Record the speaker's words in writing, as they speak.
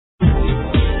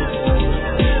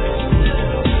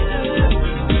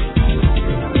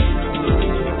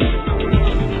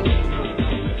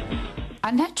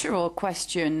natural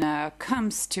question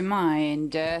comes to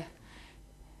mind,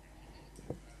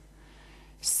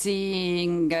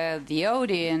 seeing the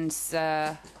audience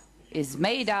is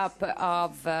made up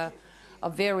of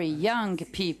very young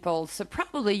people. So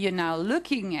probably you're now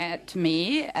looking at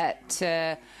me, at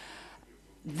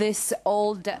this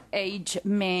old age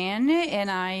man, and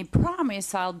I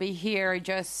promise I'll be here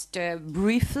just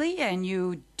briefly, and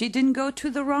you didn't go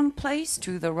to the wrong place,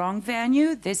 to the wrong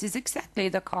venue. This is exactly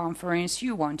the conference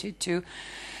you wanted to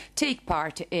take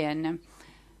part in.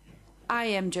 I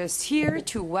am just here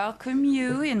to welcome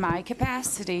you in my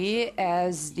capacity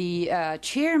as the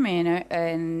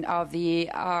chairman of the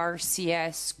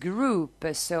RCS group.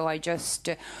 So I just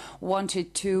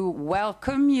wanted to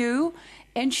welcome you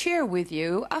and share with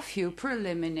you a few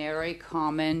preliminary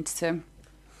comments.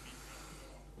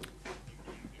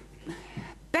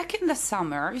 Back in the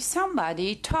summer,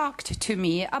 somebody talked to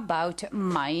me about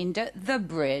Mind the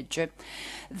Bridge.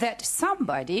 That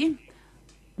somebody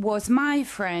was my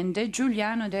friend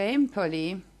Giuliano De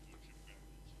Empoli.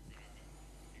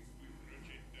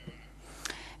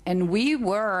 And we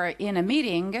were in a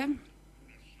meeting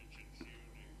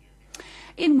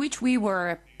in which we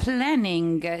were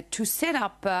planning to set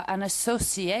up an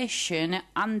association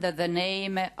under the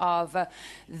name of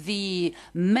the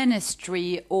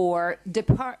Ministry or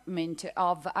Department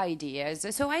of Ideas.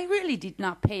 So I really did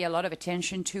not pay a lot of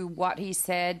attention to what he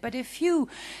said, but a few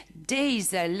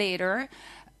days later,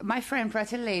 my friend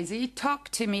Pratellesi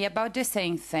talked to me about the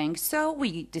same thing. So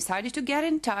we decided to get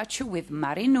in touch with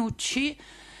Marinucci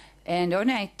and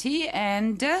Onetti,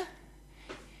 and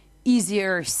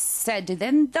easier said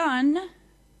than done,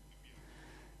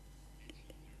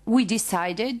 we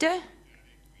decided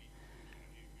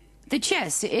that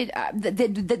yes,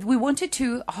 that we wanted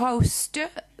to host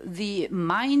the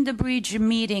Mind the Bridge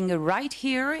meeting right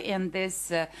here in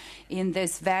this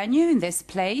venue, in this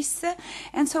place,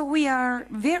 and so we are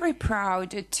very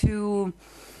proud to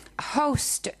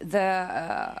host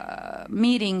the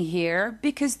meeting here,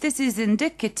 because this is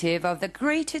indicative of the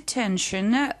great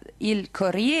attention Il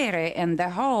Corriere and the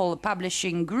whole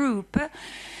publishing group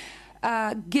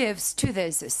gives to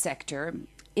this sector.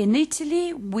 In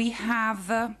Italy, we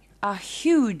have a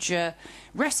huge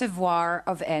reservoir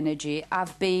of energy.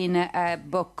 I've been a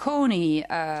Bocconi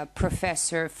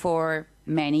professor for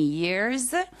many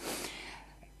years.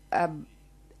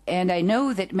 And I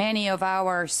know that many of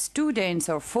our students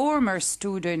or former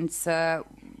students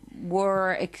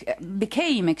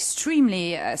became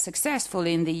extremely successful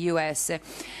in the US,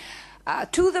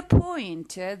 to the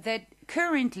point that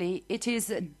currently it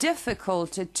is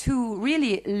difficult to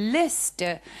really list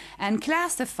and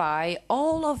classify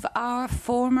all of our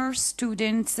former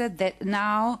students that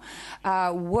now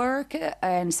work,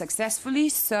 and successfully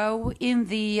so, in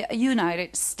the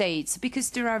United States, because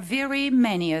there are very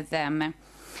many of them.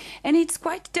 And it's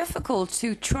quite difficult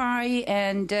to try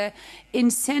and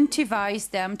incentivize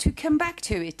them to come back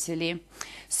to Italy.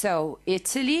 So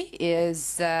Italy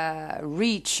is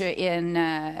rich in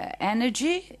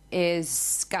energy,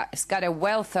 it's got a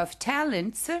wealth of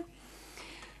talents,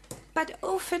 but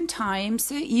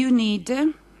oftentimes you need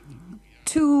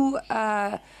to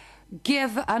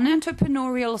give an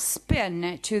entrepreneurial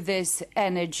spin to this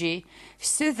energy,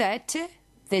 so that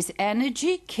this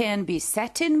energy can be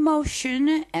set in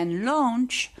motion and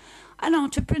launch an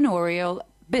entrepreneurial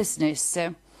business.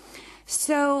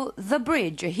 So the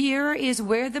bridge, here is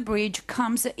where the bridge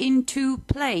comes into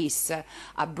place.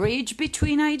 A bridge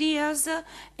between ideas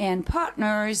and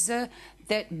partners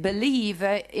that believe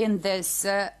in this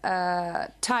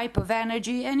type of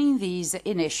energy and in these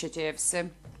initiatives.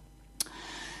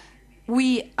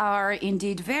 We are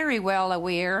indeed very well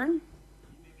aware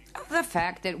of the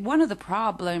fact that one of the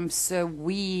problems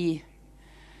we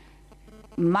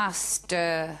must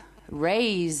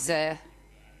raise,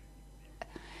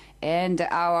 and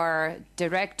our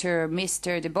director,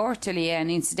 Mr. De Bortoli, and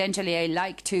incidentally I'd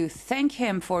like to thank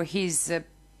him for his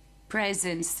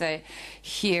presence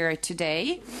here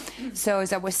today. So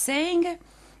as I was saying,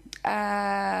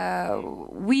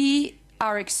 we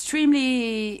are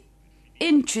extremely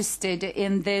interested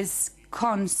in this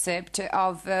concept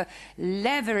of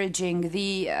leveraging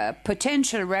the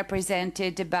potential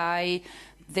represented by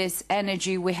this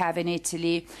energy we have in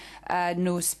Italy.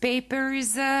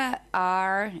 Newspapers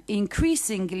are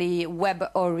increasingly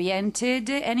web-oriented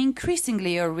and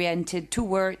increasingly oriented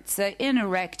towards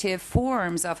interactive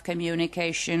forms of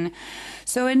communication.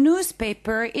 So a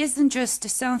newspaper isn't just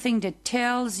something that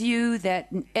tells you that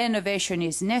innovation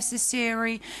is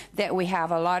necessary, that we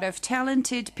have a lot of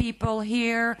talented people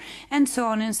here, and so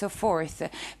on and so forth.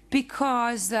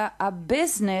 Because a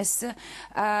business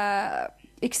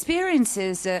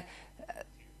experiences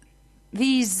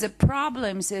these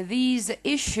problems, these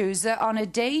issues on a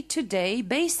day-to-day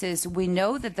basis. We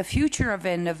know that the future of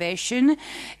innovation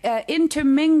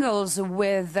intermingles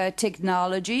with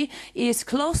technology, is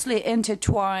closely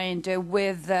intertwined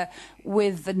with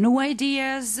new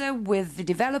ideas, with the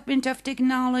development of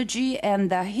technology, and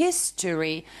the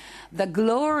history, the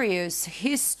glorious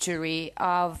history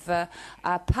of a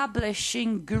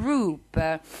publishing group.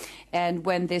 And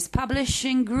when this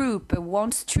publishing group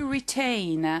wants to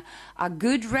retain a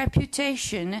good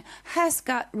reputation, has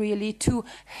got really to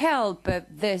help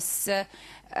this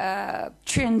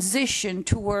transition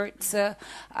towards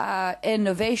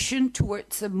innovation,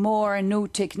 towards more new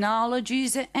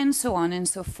technologies, and so on and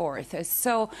so forth.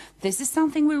 So this is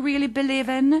something we really believe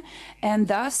in, and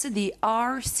thus the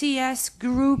RCS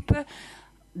group,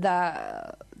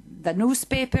 the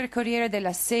newspaper Corriere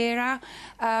della Sera,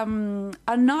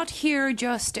 are not here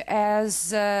just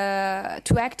as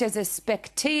to act as a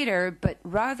spectator, but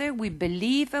rather we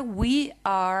believe we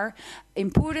are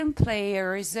important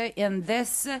players in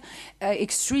this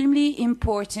extremely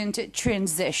important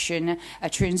transition, a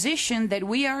transition that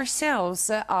we ourselves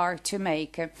are to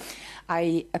make.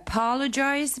 I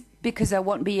apologize because I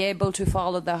won't be able to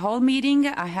follow the whole meeting.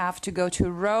 I have to go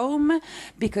to Rome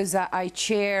because I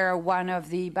chair one of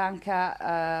the Bank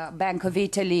of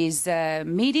Italy's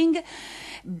meeting.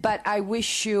 But I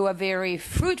wish you a very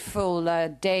fruitful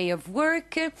day of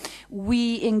work.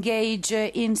 We engage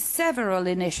in several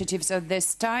initiatives of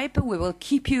this type. We will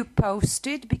keep you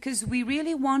posted because we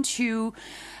really want you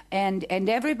and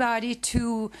everybody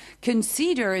to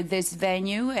consider this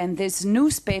venue and this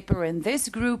newspaper and this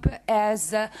group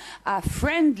as a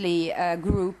friendly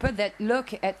group that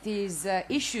look at these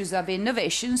issues of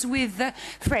innovations with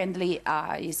friendly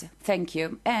eyes. Thank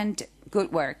you and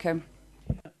good work.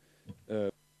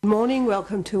 Good morning,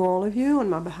 welcome to all of you on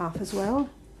my behalf as well.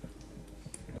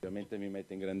 Ovviamente mi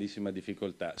mette in grandissima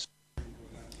difficoltà.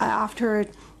 After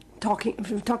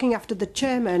talking after the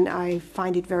chairman, I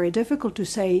find it very difficult to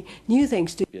say new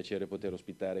things. È un piacere poter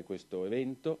ospitare questo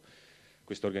evento,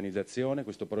 questa organizzazione,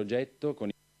 questo progetto.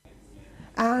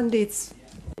 And it's.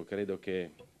 Credo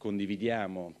che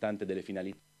condividiamo tante delle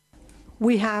finalità.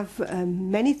 We have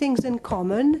many things in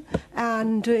common,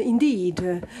 and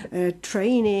indeed,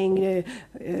 training,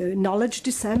 knowledge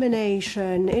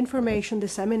dissemination, information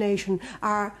dissemination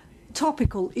are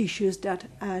topical issues that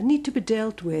need to be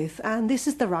dealt with, and this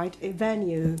is the right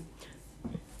venue.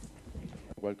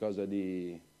 Qualcosa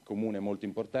di comune molto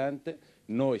importante.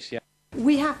 Noi siamo.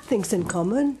 We have things in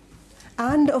common,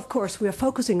 and of course we are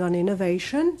focusing on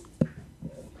innovation.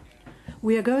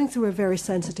 We are going through a very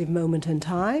sensitive moment in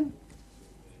time,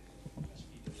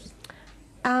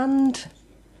 and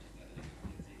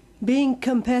being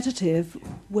competitive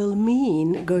will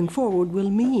mean, going forward,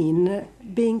 will mean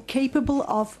being capable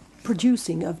of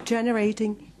producing, of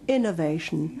generating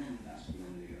innovation.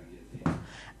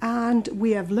 And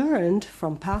we have learned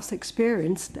from past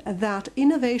experience that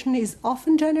innovation is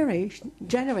often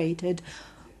generated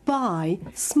by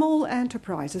small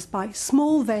enterprises, by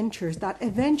small ventures that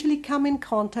eventually come in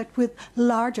contact with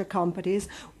larger companies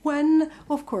when,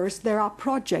 of course, there are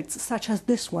projects such as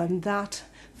this one that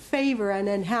favor and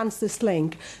enhance this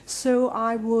link. So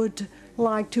I would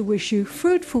like to wish you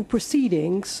fruitful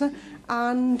proceedings,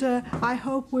 and I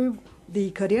hope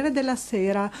the Corriere della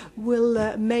Sera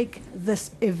will make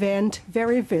this event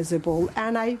very visible.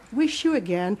 And I wish you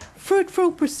again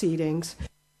fruitful proceedings.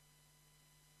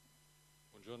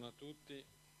 Buongiorno a tutti,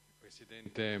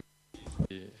 Presidente.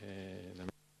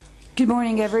 Good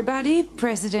morning, everybody.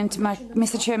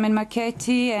 Mr. Chairman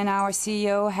Marchetti and our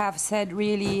CEO have said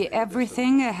really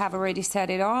everything, have already said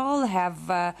it all,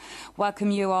 have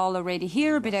welcomed you all already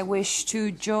here, but I wish to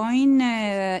join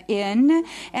in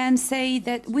and say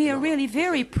that we are really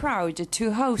very proud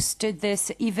to host this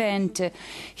event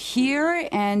here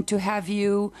and to have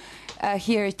you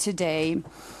here today.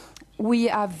 We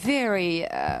are very,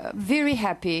 very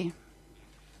happy.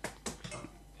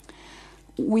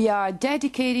 We are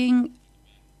dedicating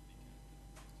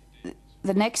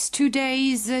the next 2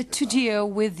 days to deal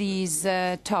with these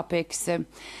topics.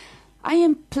 I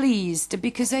am pleased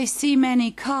because I see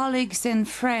many colleagues and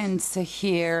friends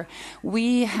here.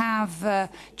 We have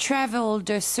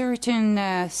traveled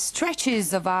certain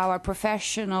stretches of our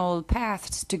professional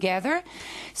paths together.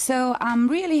 So I'm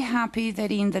really happy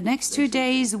that in the next 2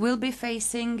 days we'll be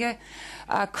facing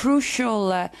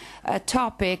crucial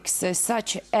topics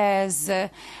such as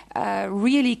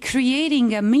really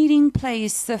creating a meeting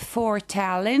place for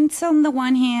talents on the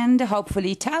one hand,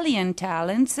 hopefully Italian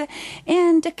talents,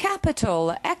 and capital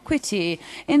capital, equity,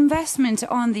 investment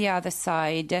on the other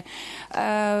side.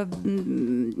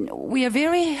 We are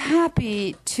very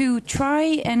happy to try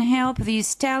and help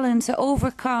these talents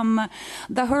overcome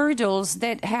the hurdles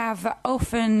that have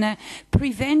often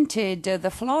prevented the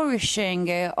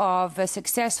flourishing of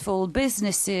successful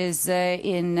businesses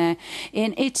in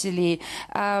Italy.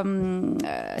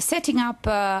 Setting up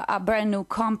a brand new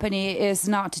company is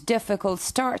not difficult.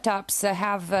 Startups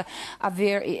have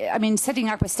setting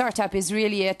up a startup is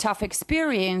really a tough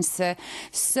experience.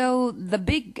 So the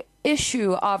big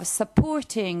issue of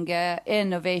supporting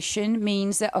innovation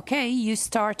means, okay, you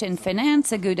start and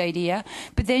finance a good idea,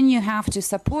 but then you have to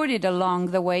support it along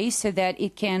the way so that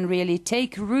it can really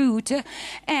take root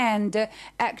and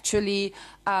actually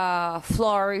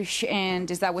flourish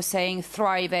and, as I was saying,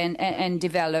 thrive and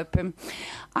develop.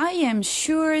 I am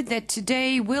sure that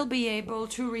today we'll be able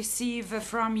to receive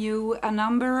from you a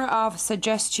number of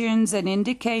suggestions and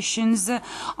indications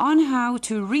on how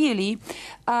to really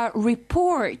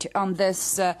report on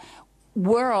this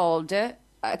world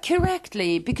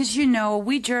correctly, because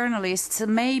we journalists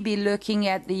may be looking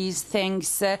at these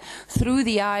things through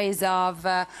the eyes of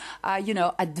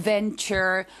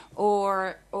adventure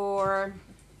or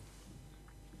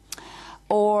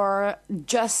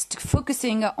just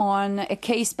focusing on a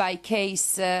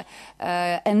case-by-case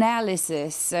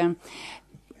analysis.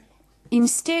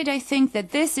 Instead, I think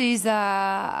that this is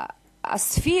a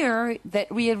sphere that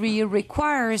really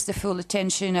requires the full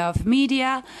attention of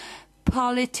media,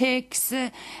 politics,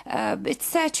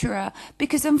 etc.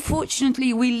 Because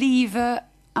unfortunately, we live.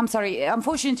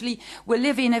 Unfortunately, we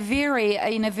live in a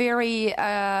very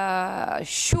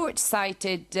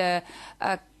short-sighted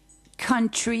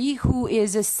country who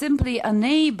is simply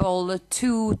unable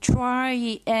to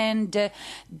try and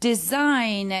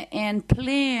design and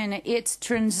plan its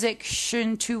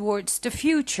transition towards the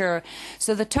future.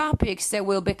 So the topics that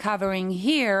we'll be covering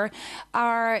here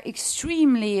are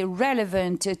extremely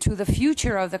relevant to the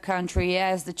future of the country.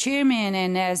 As the chairman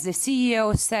and as the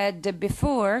CEO said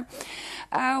before,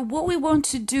 what we want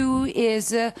to do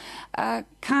is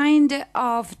kind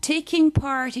of taking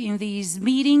part in these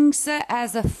meetings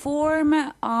as a form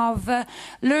of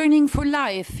learning for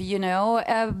life. We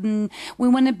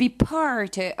want to be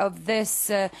part of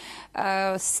this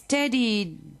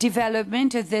steady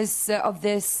development of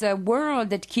this world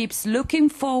that keeps looking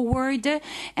forward,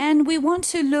 and we want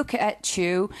to look at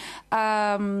you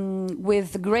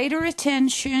with greater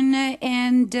attention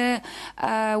and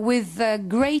with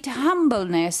great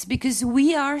humbleness, because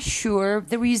we are sure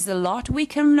there is a lot we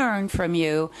can learn from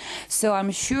you. So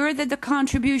I'm sure that the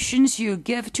contributions you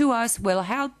give to us will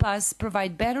help us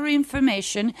provide better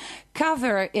information,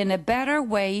 cover in a better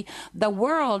way the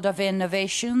world of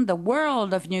innovation, the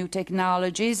world of new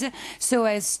technologies, so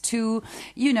as to,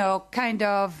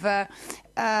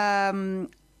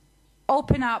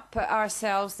 open up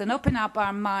ourselves and open up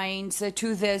our minds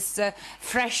to this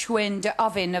fresh wind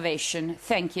of innovation.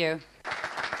 Thank you.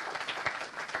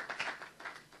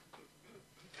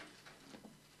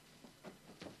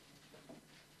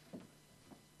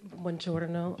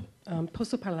 Buongiorno,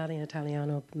 posso parlare in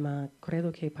italiano, ma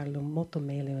credo che parlo molto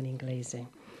meglio in inglese.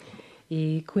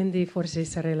 E quindi forse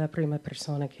sarei la prima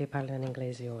persona che parla in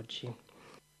inglese oggi.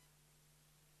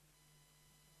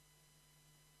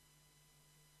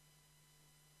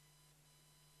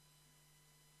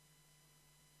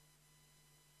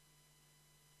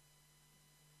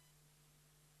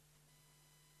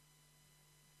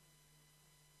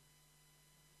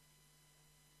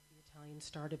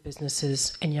 Startup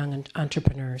businesses and young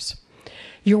entrepreneurs.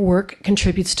 Your work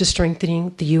contributes to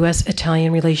strengthening the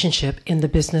U.S.-Italian relationship in the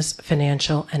business,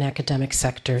 financial, and academic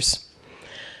sectors.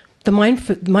 The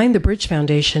Mind the Bridge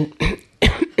Foundation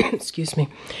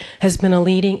has been a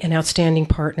leading and outstanding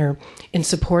partner in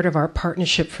support of our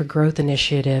Partnership for Growth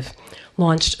initiative,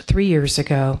 launched 3 years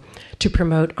ago to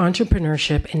promote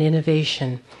entrepreneurship and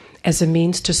innovation as a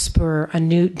means to spur a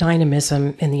new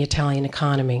dynamism in the Italian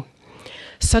economy.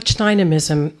 Such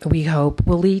dynamism, we hope,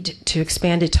 will lead to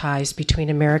expanded ties between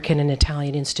American and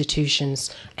Italian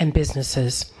institutions and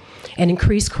businesses, and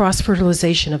increase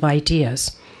cross-fertilization of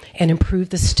ideas, and improve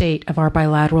the state of our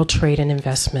bilateral trade and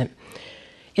investment.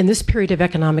 In this period of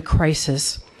economic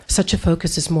crisis, such a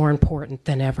focus is more important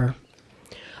than ever.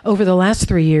 Over the last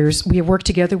 3 years, we have worked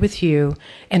together with you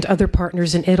and other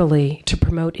partners in Italy to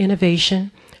promote innovation,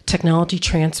 technology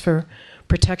transfer,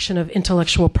 protection of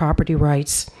intellectual property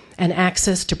rights, and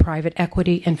access to private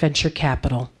equity and venture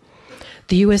capital.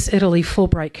 The U.S.-Italy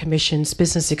Fulbright Commission's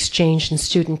Business Exchange and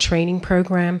Student Training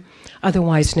Program,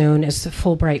 otherwise known as the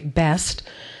Fulbright BEST,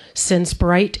 sends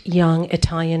bright, young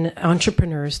Italian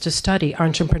entrepreneurs to study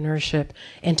entrepreneurship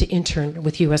and to intern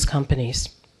with U.S. companies.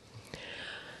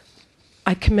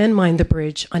 I commend Mind the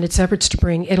Bridge on its efforts to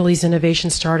bring Italy's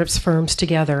innovation startups firms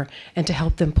together and to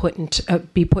help them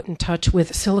be put in touch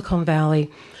with Silicon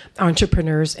Valley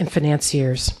entrepreneurs and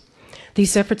financiers.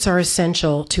 These efforts are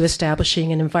essential to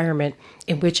establishing an environment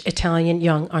in which Italian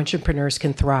young entrepreneurs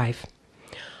can thrive.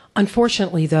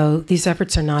 Unfortunately, though, these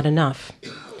efforts are not enough.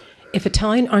 If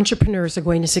Italian entrepreneurs are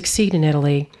going to succeed in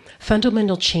Italy,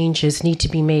 fundamental changes need to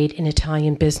be made in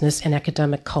Italian business and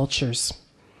academic cultures.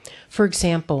 For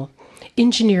example,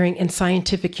 engineering and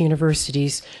scientific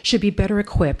universities should be better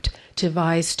equipped to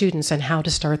advise students on how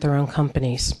to start their own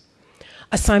companies.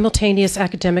 A simultaneous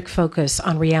academic focus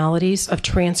on realities of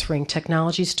transferring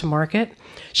technologies to market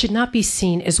should not be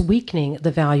seen as weakening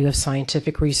the value of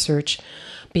scientific research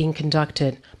being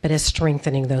conducted, but as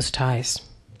strengthening those ties.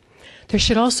 There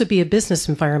should also be a business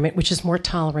environment which is more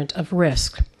tolerant of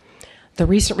risk. The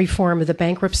recent reform of the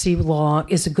bankruptcy law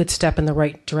is a good step in the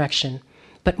right direction,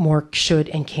 but more should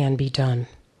and can be done.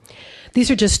 These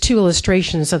are just two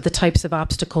illustrations of the types of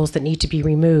obstacles that need to be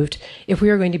removed if we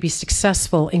are going to be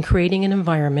successful in creating an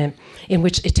environment in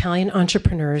which Italian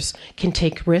entrepreneurs can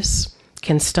take risks,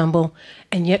 can stumble,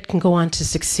 and yet can go on to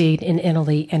succeed in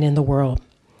Italy and in the world.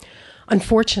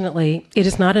 Unfortunately, it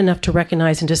is not enough to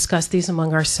recognize and discuss these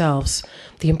among ourselves,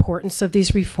 the importance of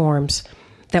these reforms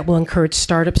that will encourage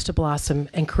startups to blossom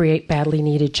and create badly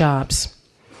needed jobs.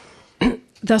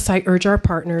 Thus, I urge our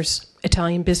partners,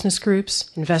 Italian business groups,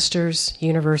 investors,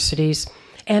 universities,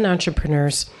 and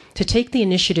entrepreneurs to take the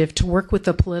initiative to work with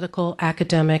the political,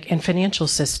 academic, and financial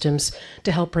systems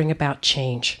to help bring about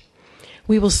change.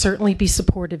 We will certainly be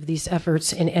supportive of these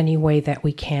efforts in any way that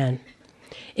we can.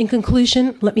 In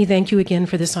conclusion, let me thank you again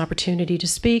for this opportunity to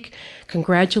speak,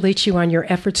 congratulate you on your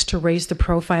efforts to raise the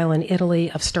profile in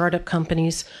Italy of startup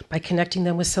companies by connecting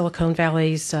them with Silicon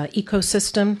Valley's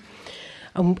ecosystem.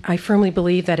 I firmly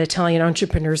believe that Italian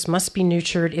entrepreneurs must be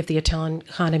nurtured if the Italian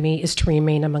economy is to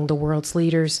remain among the world's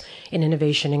leaders in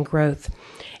innovation and growth.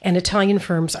 And Italian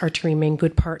firms are to remain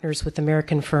good partners with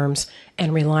American firms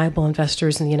and reliable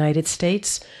investors in the United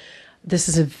States. This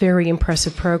is a very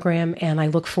impressive program, and I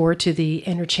look forward to the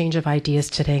interchange of ideas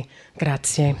today.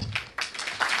 Grazie.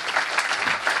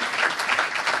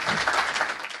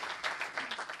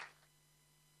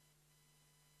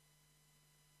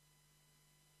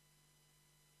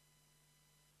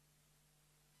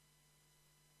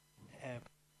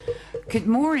 Good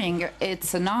morning.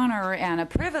 It's an honor and a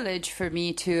privilege for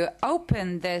me to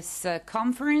open this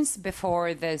conference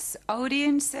before this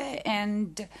audience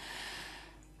and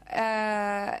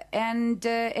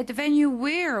at the venue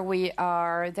where we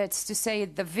are, that's to say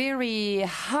the very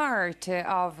heart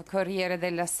of Corriere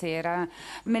della Sera.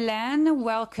 Milan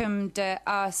welcomed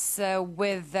us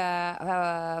with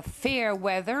fair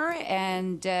weather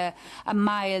and a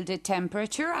mild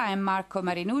temperature. I'm Marco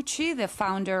Marinucci, the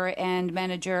founder and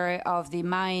manager of the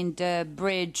Mind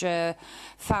Bridge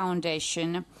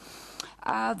Foundation.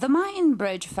 The Mind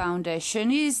Bridge Foundation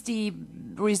is the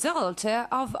result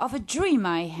of a dream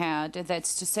I had.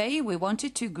 That's to say, we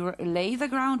wanted to lay the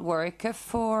groundwork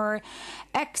for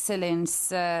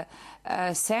excellence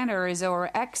centers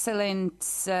or excellent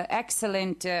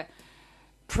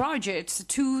projects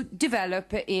to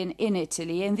develop in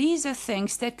Italy. And these are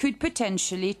things that could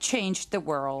potentially change the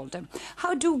world.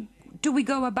 How do we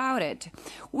go about it?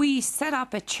 We set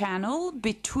up a channel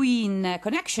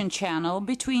connection channel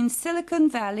between Silicon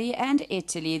Valley and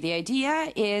Italy. The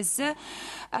idea is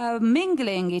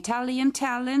mingling Italian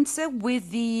talents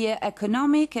with the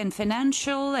economic and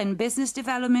financial and business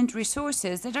development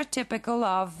resources that are typical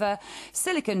of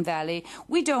Silicon Valley.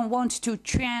 We don't want to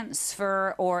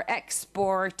transfer or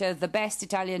export the best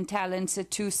Italian talents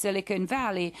to Silicon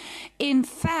Valley. In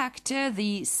fact,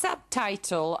 the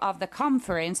subtitle of the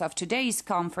conference, of today's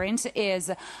conference, is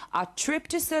A Trip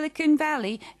to Silicon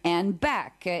Valley and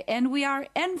Back. And we are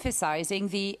emphasizing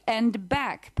the and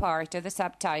back part of the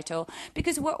subtitle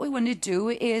because what we want to do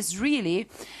is really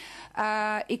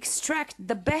extract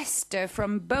the best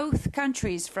from both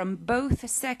countries, from both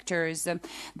sectors.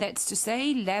 That's to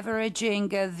say,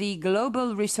 leveraging the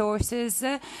global resources,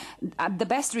 the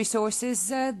best resources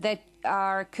that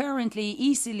are currently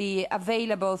easily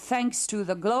available thanks to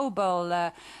the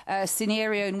global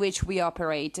scenario in which we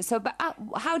operate. So, but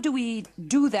how do we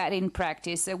do that in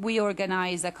practice? We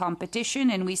organize a competition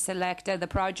and we select the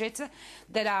projects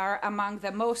that are among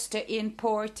the most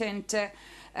important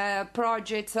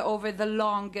projects over the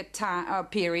long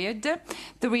period.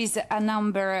 There is a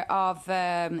number of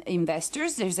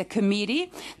investors. There's a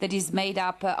committee that is made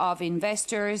up of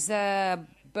investors,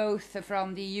 both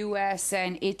from the US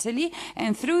and Italy.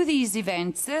 And through these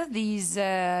events,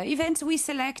 we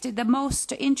selected the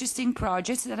most interesting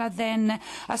projects that are then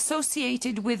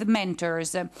associated with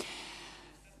mentors.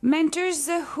 Mentors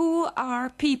who are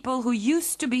people who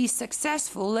used to be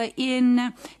successful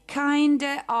in kind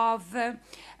of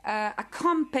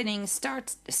accompanying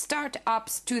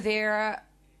startups to their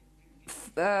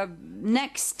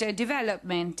next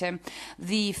development.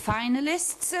 The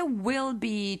finalists will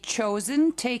be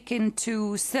chosen, taken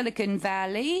to Silicon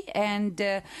Valley,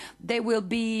 and they will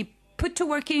be put to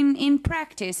work in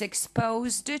practice,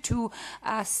 exposed to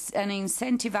an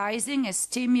incentivizing, a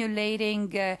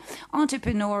stimulating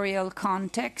entrepreneurial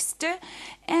context,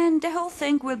 and the whole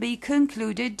thing will be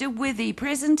concluded with the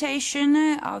presentation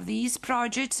of these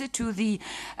projects to the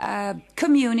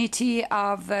community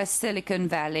of Silicon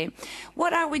Valley.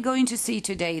 What are we going to see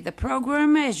today? The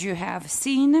program, as you have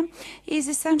seen, is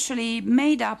essentially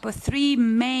made up of three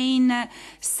main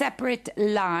separate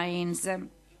lines.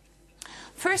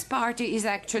 First part is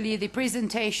actually the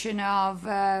presentation of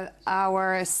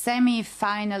our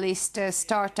semi-finalist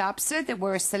startups that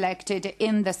were selected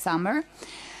in the summer.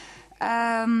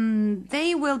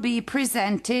 They will be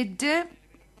presented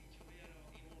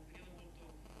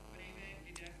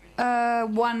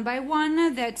one by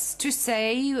one. That's to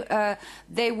say,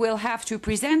 they will have to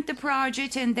present the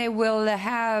project, and they will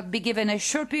be given a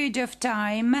short period of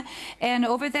time, and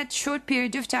over that short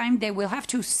period of time they will have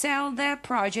to sell their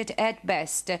project at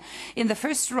best. In the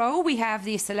first row we have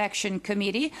the selection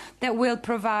committee that will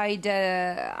provide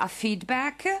a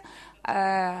feedback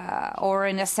or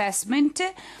an assessment.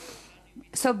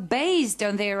 So based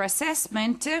on their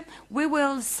assessment, we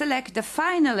will select the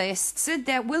finalists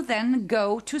that will then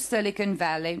go to Silicon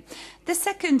Valley. The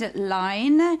second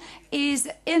line is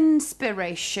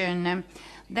inspiration.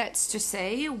 That's to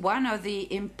say, one of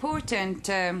the important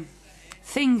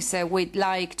things we'd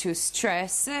like to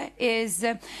stress is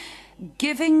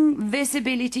giving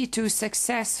visibility to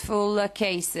successful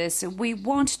cases. We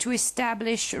want to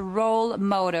establish role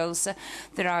models.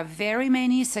 There are very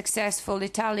many successful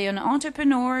Italian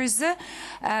entrepreneurs,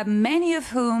 many of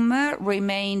whom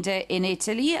remained in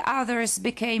Italy. Others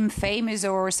became famous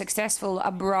or successful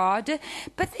abroad,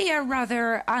 but they are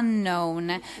rather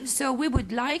unknown. So we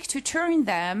would like to turn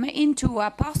them into a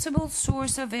possible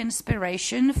source of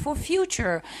inspiration for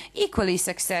future equally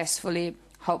successfully,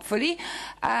 hopefully,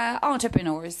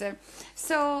 entrepreneurs.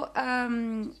 So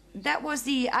that was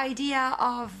the idea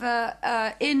of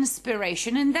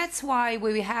inspiration, and that's why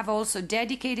we have also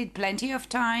dedicated plenty of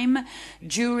time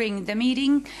during the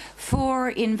meeting for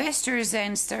investors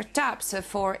and startups,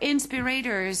 for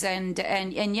inspirators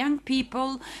and young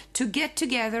people to get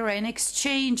together and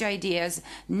exchange ideas.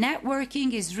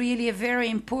 Networking is really a very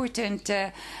important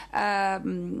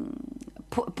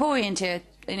point,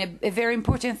 and a very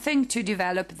important thing to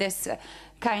develop this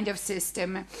kind of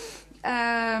system.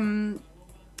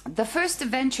 The first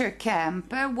venture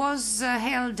camp was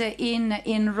held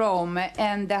in Rome,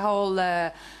 and the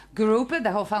whole group,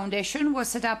 the whole foundation, was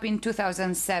set up in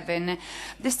 2007.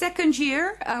 The second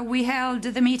year, we held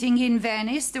the meeting in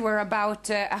Venice. There were about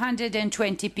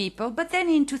 120 people. But then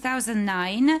in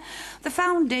 2009, the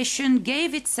foundation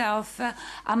gave itself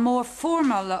a more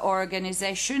formal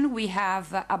organization. We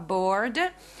have a board.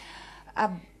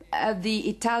 The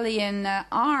Italian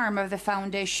arm of the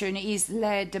foundation is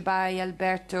led by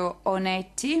Alberto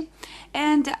Onetti,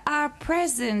 and our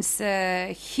presence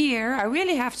here, I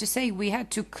really have to say, we had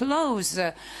to close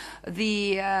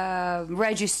the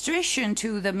registration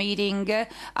to the meeting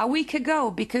a week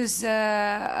ago because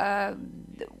it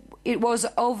was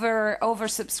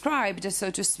oversubscribed,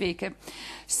 so to speak.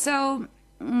 So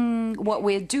what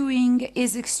we're doing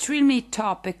is extremely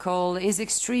topical, is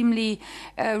extremely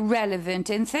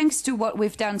relevant, and thanks to what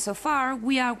we've done so far,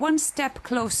 we are one step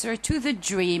closer to the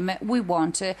dream we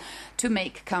want to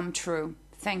make come true.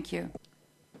 Thank you.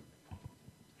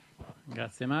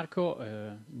 Grazie Marco,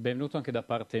 benvenuto anche da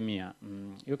parte mia.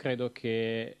 Io credo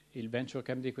che il Venture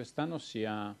Camp di quest'anno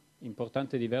sia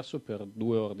importante e diverso per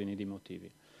due ordini di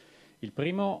motivi. Il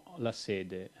primo, la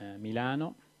sede,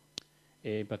 Milano,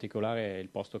 e in particolare il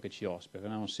posto che ci ospita.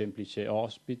 Non è un semplice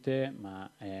ospite, ma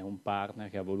è un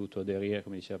partner che ha voluto aderire,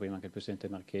 come diceva prima anche il Presidente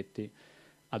Marchetti,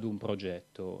 ad un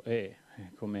progetto e,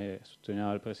 come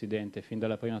sottolineava il Presidente, fin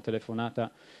dalla prima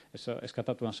telefonata è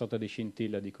scattata una sorta di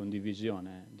scintilla di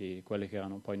condivisione di quelli che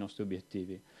erano poi i nostri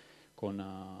obiettivi con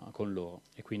loro.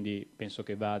 E quindi penso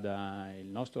che vada il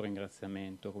nostro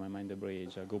ringraziamento come Mind the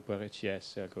Bridge al gruppo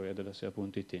RCS, al Corriere della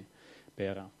Sera.it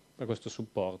per questo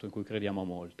supporto in cui crediamo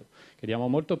molto. Crediamo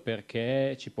molto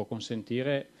perché ci può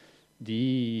consentire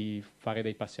di fare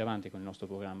dei passi avanti con il nostro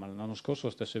programma. L'anno scorso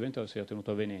lo stesso evento si era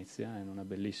tenuto a Venezia, in una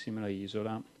bellissima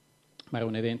isola, ma era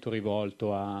un evento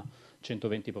rivolto a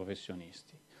 120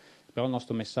 professionisti. Però il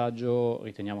nostro messaggio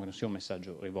riteniamo che non sia un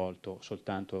messaggio rivolto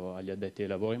soltanto agli addetti ai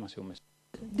lavori, ma sia un messaggio.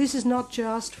 This is not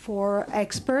just for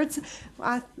experts.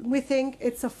 We think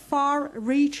it's a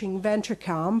far-reaching venture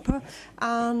camp,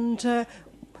 and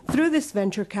through this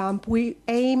venture camp, we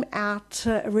aim at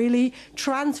really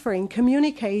transferring,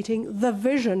 communicating the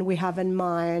vision we have in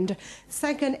mind.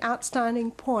 Second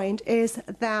outstanding point is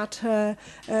that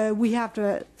we have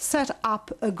to set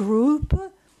up a group,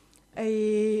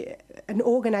 an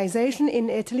organization in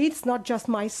Italy. It's not just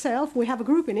myself. We have a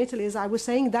group in Italy, as I was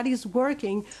saying, that is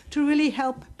working to really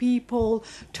help people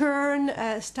turn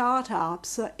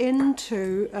startups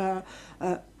into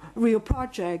real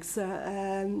projects.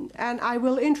 And I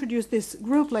will introduce this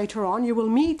group later on. You will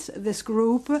meet this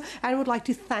group, and I would like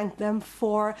to thank them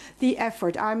for the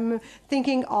effort. I'm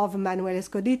thinking of Emanuele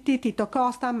Scoditti, Tito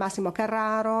Costa, Massimo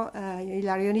Carraro,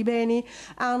 Ilario Nibeni,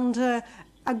 and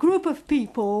a group of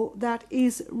people that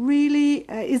is really,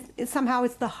 somehow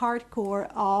it's the hardcore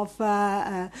of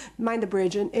Mind the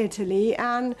Bridge in Italy,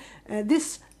 and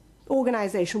this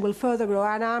organization will further grow,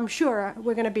 and I'm sure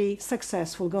we're going to be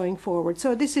successful going forward.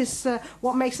 So this is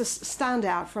what makes us stand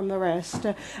out from the rest.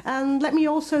 And let me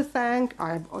also thank,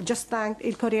 I just thanked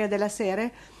Il Corriere della Sera,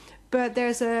 but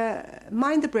there's a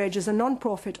Mind the Bridge is a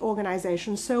non-profit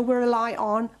organization, so we rely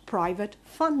on private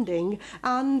funding,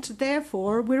 and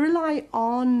therefore we rely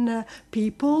on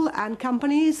people and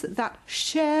companies that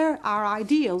share our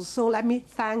ideals. So let me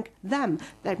thank them.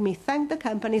 Let me thank the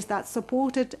companies that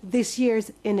supported this year's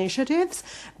initiatives.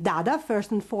 Dada,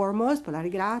 first and foremost,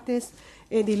 Polari Gratis,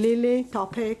 Edi Lilly,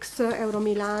 Topics,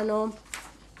 Euromilano,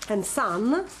 and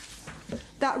Sun,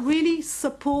 that really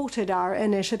supported our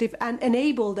initiative and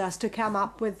enabled us to come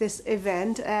up with this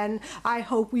event, and I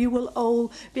hope you will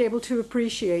all be able to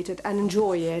appreciate it and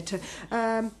enjoy it.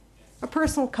 A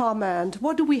personal comment: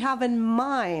 what do we have in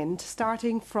mind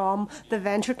starting from the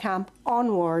venture camp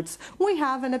onwards? We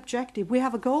have an objective, we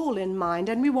have a goal in mind,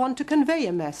 and we want to convey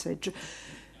a message.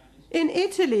 In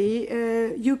Italy,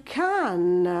 you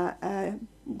can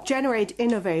generate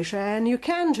innovation, you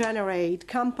can generate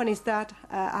companies that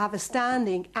have a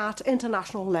standing at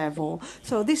international level.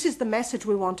 So this is the message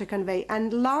we want to convey.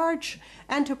 And large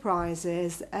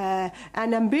enterprises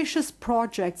and ambitious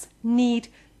projects need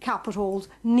capitals,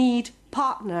 need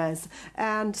partners,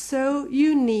 and so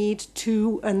you need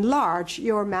to enlarge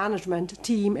your management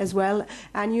team as well,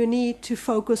 and you need to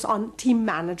focus on team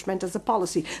management as a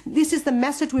policy. This is the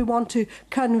message we want to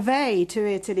convey to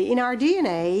Italy. In our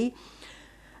DNA,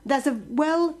 there's a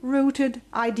well-rooted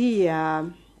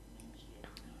idea.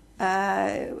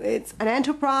 It's an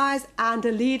enterprise and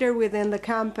a leader within the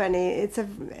company.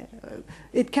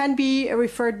 It can be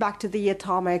referred back to the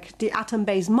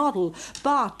atom-based model,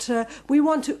 but we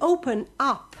want to open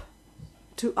up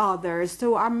to others.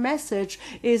 So our message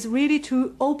is really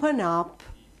to open up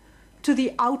to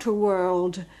the outer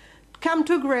world, come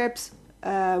to grips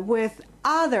with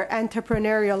other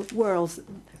entrepreneurial worlds.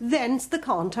 Thence the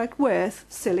contact with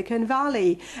Silicon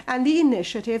Valley and the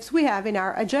initiatives we have in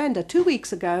our agenda. 2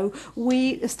 weeks ago,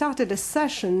 we started a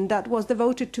session that was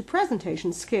devoted to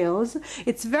presentation skills.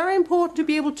 It's very important to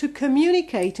be able to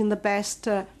communicate in the best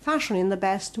fashion, in the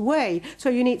best way. So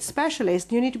you need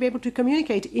specialists, you need to be able to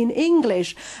communicate in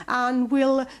English, and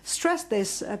we'll stress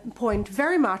this point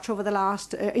very much over the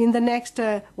last, in the next,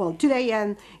 well, today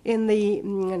and in the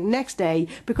next day,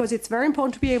 because it's very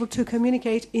important to be able to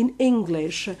communicate in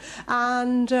English.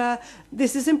 And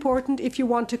this is important if you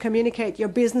want to communicate your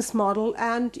business model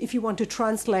and if you want to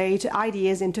translate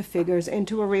ideas into figures,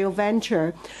 into a real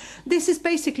venture. This is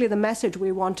basically the message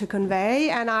we want to convey,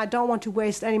 and I don't want to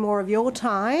waste any more of your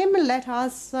time.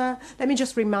 Let me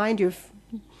just remind you.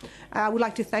 I would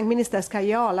like to thank Minister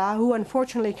Scajola, who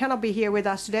unfortunately cannot be here with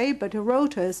us today, but who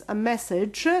wrote us a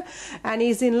message, and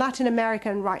he's in Latin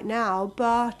America right now,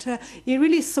 but he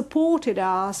really supported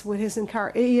us with his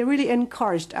he really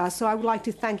encouraged us, so I would like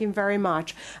to thank him very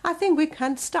much. I think we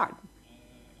can start.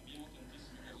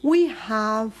 We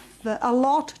have a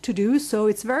lot to do, so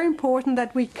it's very important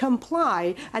that we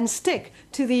comply and stick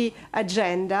to the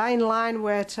agenda in line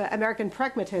with American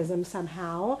pragmatism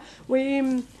somehow.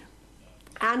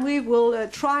 And we will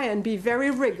try and be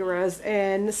very rigorous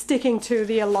in sticking to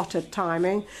the allotted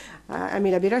timing.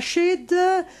 Amir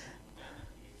Abirashid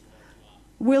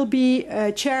will be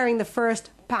chairing the first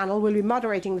panel, will be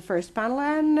moderating the first panel,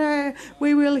 and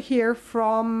we will hear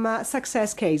from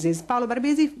success cases. Paolo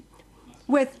Barbesi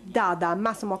with Dada,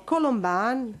 Massimo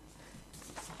Colomban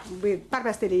with Parva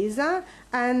Stelisa,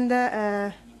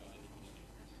 and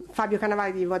Fabio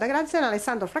Cannavali di Voda Grazia and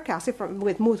Alessandro Fracassi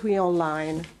with Mutui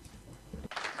Online.